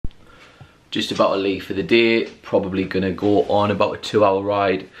just about to leave for the day. Probably gonna go on about a 2-hour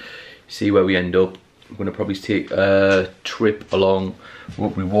ride, see where we end up. I'm gonna probably take a trip along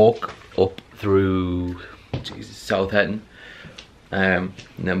what we walk up through Southampton, and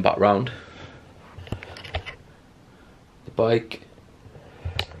then back round. The bike.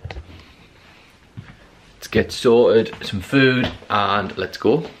 Let's get sorted, some food, and let's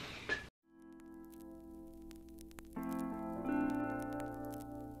go.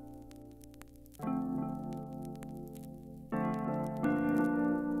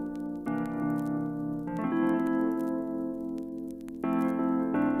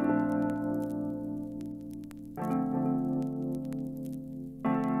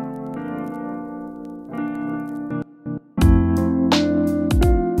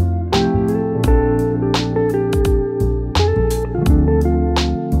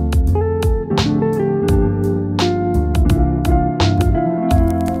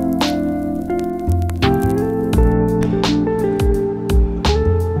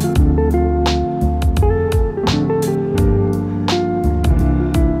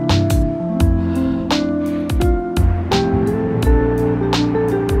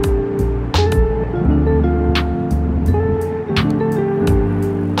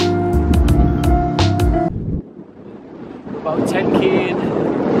 About 10k in,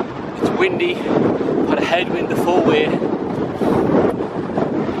 it's windy, had a headwind the full way.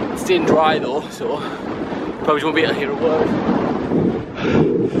 It's staying dry though, so probably won't be able to hear a word.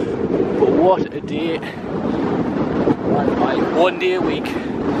 But what a day. Like 1 day a week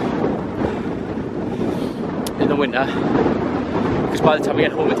in the winter, because by the time we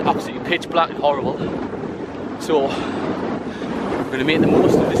get home it's absolutely pitch black and horrible. So we're going to make the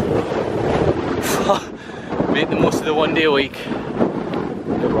most of this. Make the most of the 1 day a week.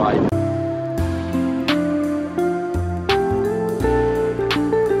 The ride.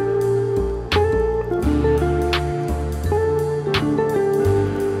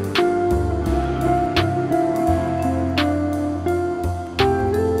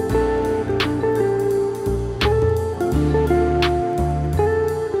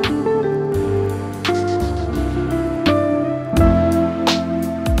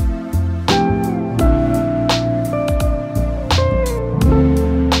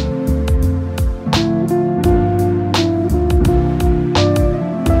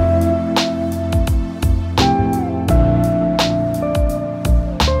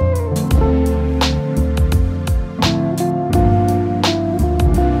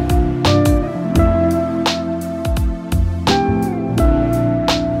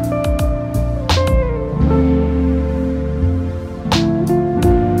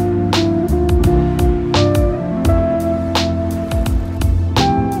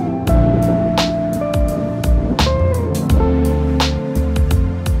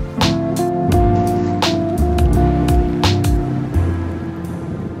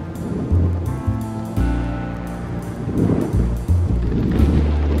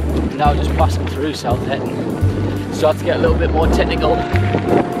 Now just passing through Southampton, start to get a little bit more technical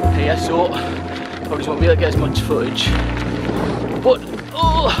here, so probably won't be able to get as much footage, but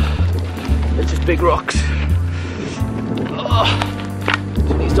oh, it's just big rocks. Oh,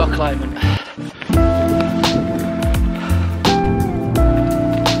 so need to start climbing.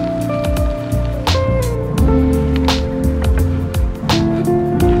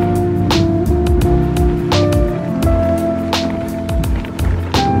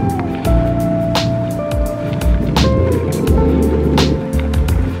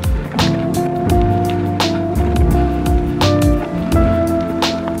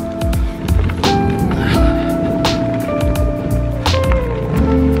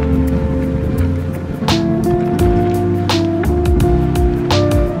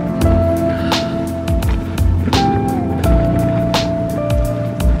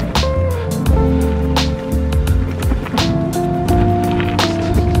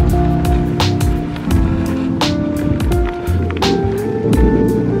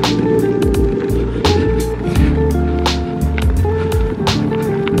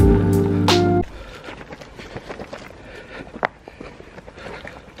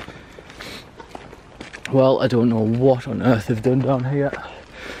 Well, I don't know what on earth they've done down here.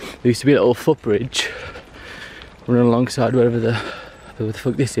 There used to be a little footbridge running alongside wherever the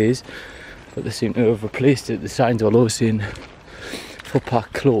fuck this is, but they seem to have replaced it. The signs all over saying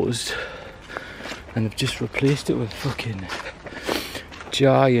footpath closed, and they've just replaced it with fucking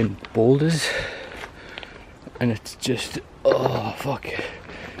giant boulders, and it's just, oh fuck,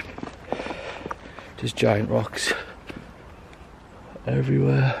 just giant rocks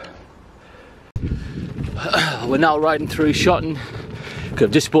everywhere. We're now riding through Shotton,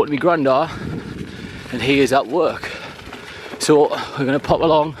 I've just spoken to my granddad and he is at work. So we're going to pop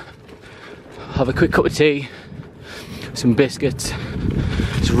along, have a quick cup of tea, some biscuits,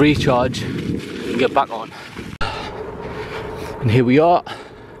 just recharge and get back on. And here we are,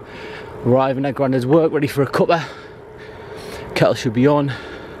 arriving at Grandad's work, ready for a cuppa. Kettle should be on.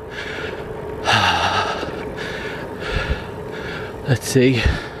 Let's see.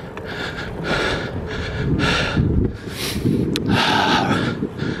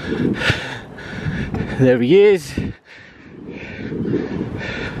 There he is.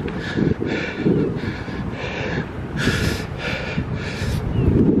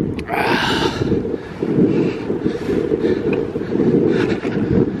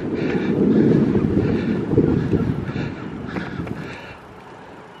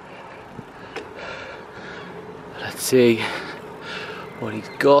 Let's see what he's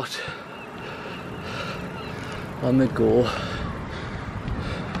got on the go.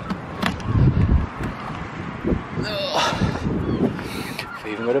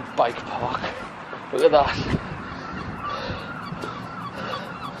 We've even got a bike park. Look at that.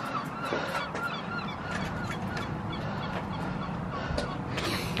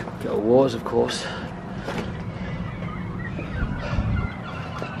 Got wars, of course.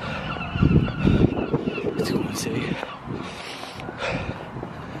 Let's go and see.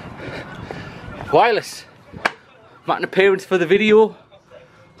 Wireless. Making an appearance for the video.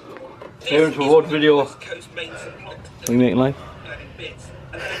 Appearance for what video? What are you making like?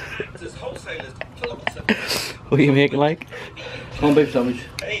 What are you making like? Corned beef sandwich.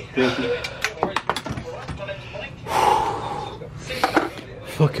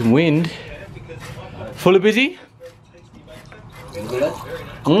 Fucking wind. Fully busy?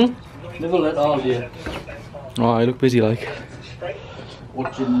 Hmm? Never let all day. Oh, I look busy like.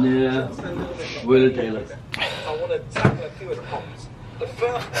 Watching Wheel of Taylor. I want to tackle a few of the problems. The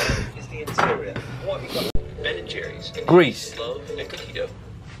first one is the interior. What have you got? Ben & Jerry's. Grease. Love and keto.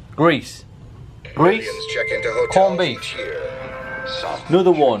 Grease. Grease. Corned beef.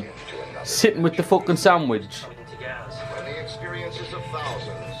 Another one. Sitting with the fucking sandwich.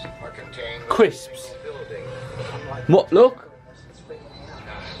 Crisps. What? Look.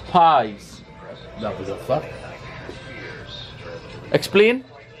 Pies. That was a fact. Explain.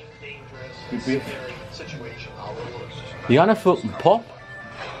 You on a fucking pop?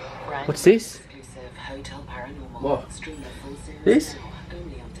 What's this? What? This?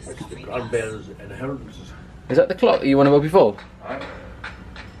 Grandparents' inheritances. Is that the clock you won about before?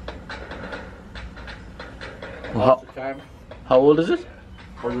 Well, how old is it?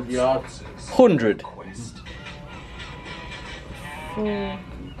 100 yards. 100. A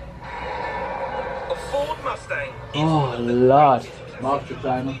Ford Mustang. Oh lord. Master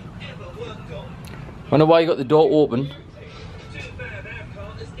timer. Wonder why you got the door open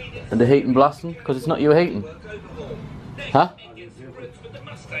and the heating blasting? Because it's not you heating. Huh?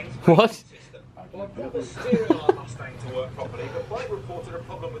 What? Well, I've got the steering on our Mustang to work properly, but Mike reported a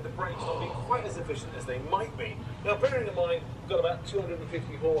problem with the brakes not being quite as efficient as they might be. Now, bearing in mind, we've got about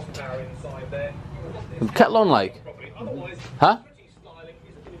 250 horsepower inside there. Kettle on like? Otherwise, Huh? pretty styling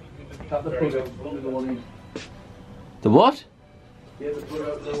isn't going to be good looking. Tap the plug out, plug the one in. The what? Yeah, the plug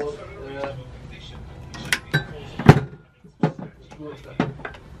out the one.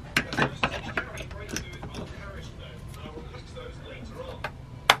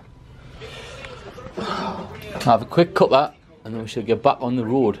 I'll have a quick cut that and then we should get back on the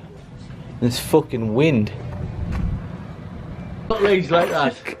road. This fucking wind. Not raised like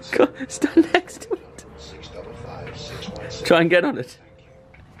that. Go, stand next to it. Try and get on it.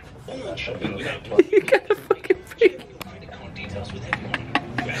 You get a fucking freak.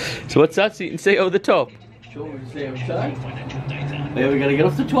 So what's that? So you can see over the top? Sure, we stay outside. There we gotta get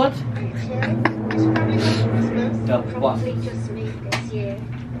off the twat. No, what? Probably just me this year.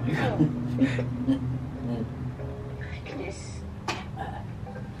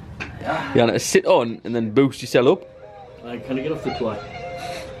 You want to sit on and then boost yourself up. Can I get off the twat?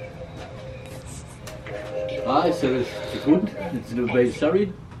 Aye, so it's good. It's a bit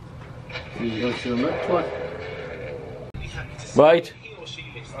sorry. You got to that twat. Right.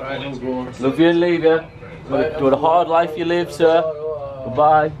 Right, I'm going. Love you and leave you. What a hard life you live, sir.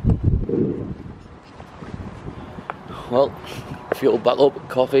 Goodbye. Well, fuel back up,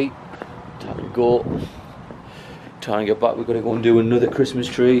 coffee. Time to go. Try and get back. We're going to go and do another Christmas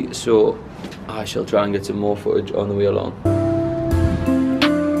tree, so I shall try and get some more footage on the way along.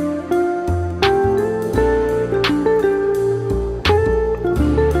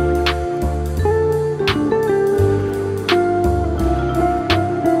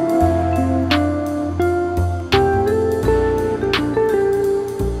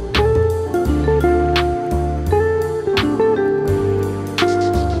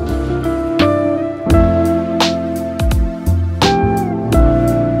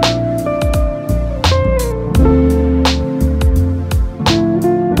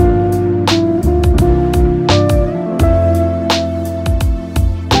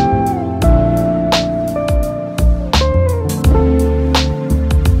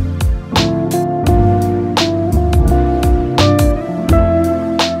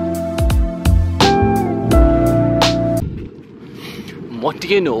 do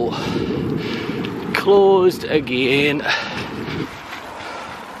you know? Closed again.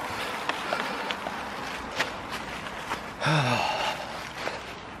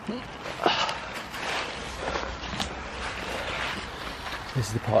 This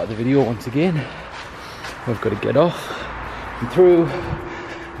is the part of the video once again. I've got to get off and through,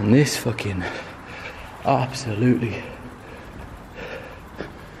 and this fucking absolutely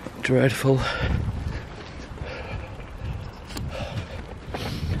dreadful.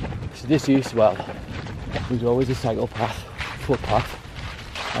 So this used, well, it was always a cycle path, footpath,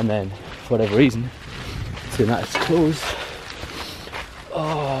 and then for whatever reason, so now it's closed.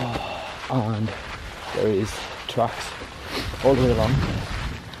 Oh, and there is tracks all the way along,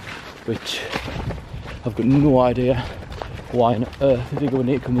 which I've got no idea why on earth they go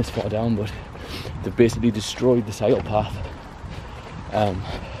need to come this far down, but they've basically destroyed the cycle path.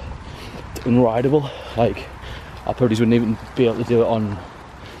 It's unrideable. Like, I probably wouldn't even be able to do it on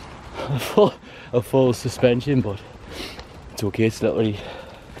a full suspension, but it's okay. It's literally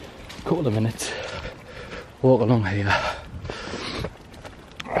a couple of minutes walk along here.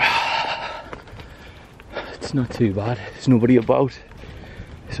 It's not too bad. There's nobody about.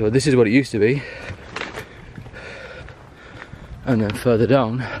 So this is what it used to be, and then further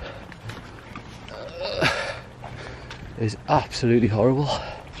down is absolutely horrible.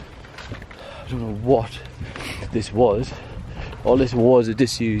 I don't know what this was. All this was a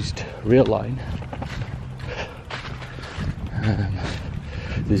disused rail line.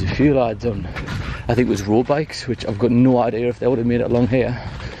 There's a few lads on, I think it was road bikes, which I've got no idea if they would have made it along here.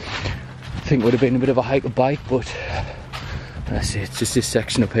 I think it would have been a bit of a hike of bike, but I see it's just this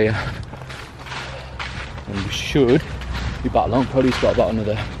section up here. And we should be back along, probably got about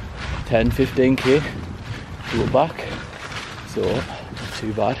another 10-15k to go back. So, not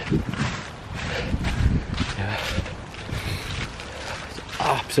too bad. Yeah. It's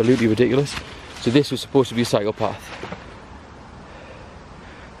absolutely ridiculous. So this was supposed to be a cycle path.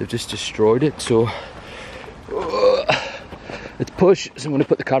 They've just destroyed it, so let's push. So I'm going to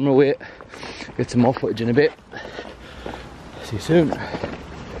put the camera away, get some more footage in a bit. See you soon.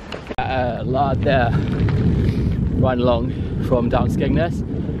 Lad there riding along from down Skegness.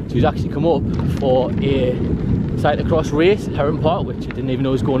 So he's actually come up for a cyclocross race, Heron Park, which I didn't even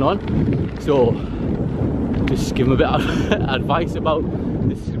know was going on. So just give him a bit of advice about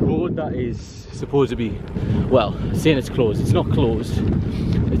this road that is supposed to be, well, saying it's closed. It's not closed.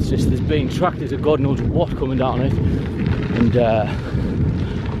 It's just there's been tractors of God knows what coming down it, and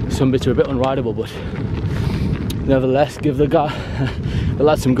some bits are a bit unrideable, but nevertheless, give the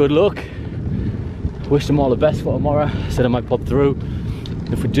lad some good luck. Wish them all the best for tomorrow. Said I might pop through.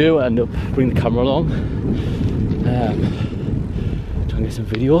 If we do, I end up bringing the camera along. Try and get some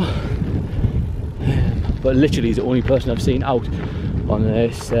video. But literally, he's the only person I've seen out on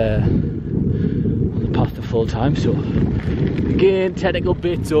this on the path to full time. So again, technical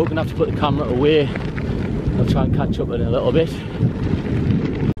bit, so I'm gonna have to put the camera away. I'll try and catch up in a little bit.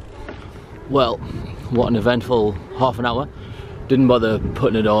 Well, what an eventful half an hour. Didn't bother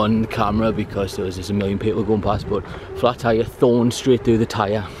putting it on camera because there was just a million people going past, but flat tyre thorn straight through the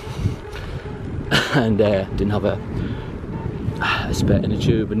tyre, and didn't have a spare in the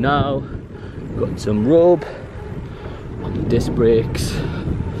tube. And now got some rub on the disc brakes.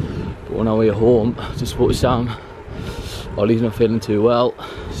 But on our way home, just spoke to Sam. Ollie's not feeling too well,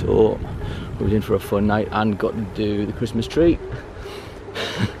 so we were in for a fun night and got to do the Christmas tree.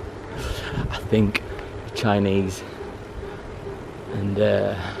 I think Chinese and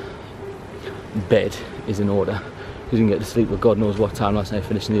bed is in order. We didn't get to sleep, but God knows what time last night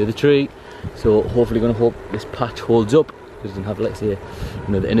finishing the other tree. So hopefully going to hope this patch holds up, because it doesn't have, let's say,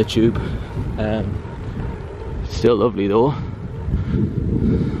 the inner tube. Still lovely though.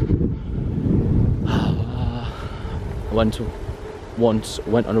 I once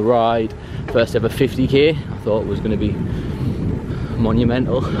went on a ride, first ever 50k. I thought it was going to be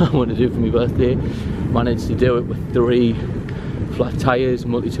monumental. I wanted to do it for my birthday. Managed to do it with 3 flat tyres,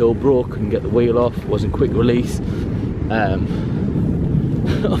 multi-tool broke, couldn't get the wheel off, wasn't quick release. A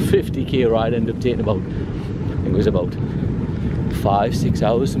 50k ride ended up taking about, I think it was about 5-6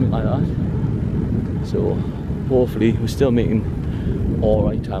 hours, something like that. So hopefully we're still making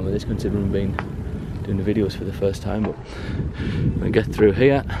alright time with this, considering we've been doing the videos for the first time. But I'm gonna get through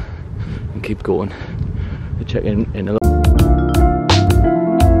here and keep going. We'll check in a little.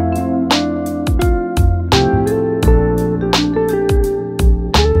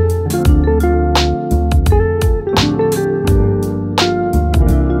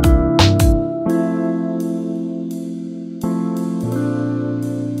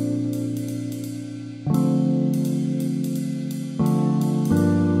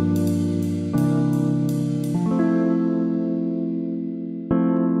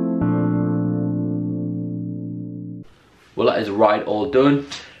 ride all done.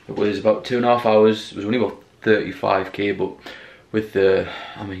 It was about 2.5 hours. It was only about 35k, but with the,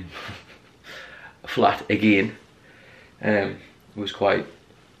 I mean, flat again, it was quite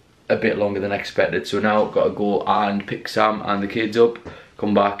a bit longer than expected. So now I've got to go and pick Sam and the kids up,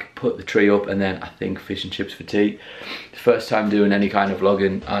 come back, put the tree up, and then I think fish and chips for tea. First time doing any kind of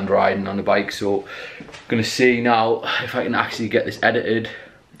vlogging and riding on a bike, so I'm gonna see now if I can actually get this edited,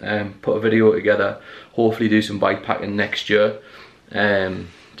 put a video together, hopefully do some bike packing next year.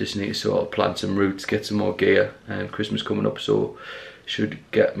 Just need to sort of plant some roots, get some more gear. Christmas coming up, so should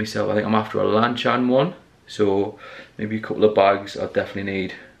get myself, I think I'm after a Lanchan one, so maybe a couple of bags. I'll definitely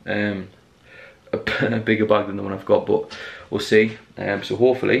need a bigger bag than the one I've got, but we'll see. So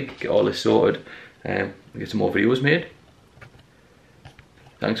hopefully get all this sorted and get some more videos made.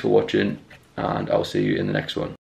 Thanks for watching, and I'll see you in the next one.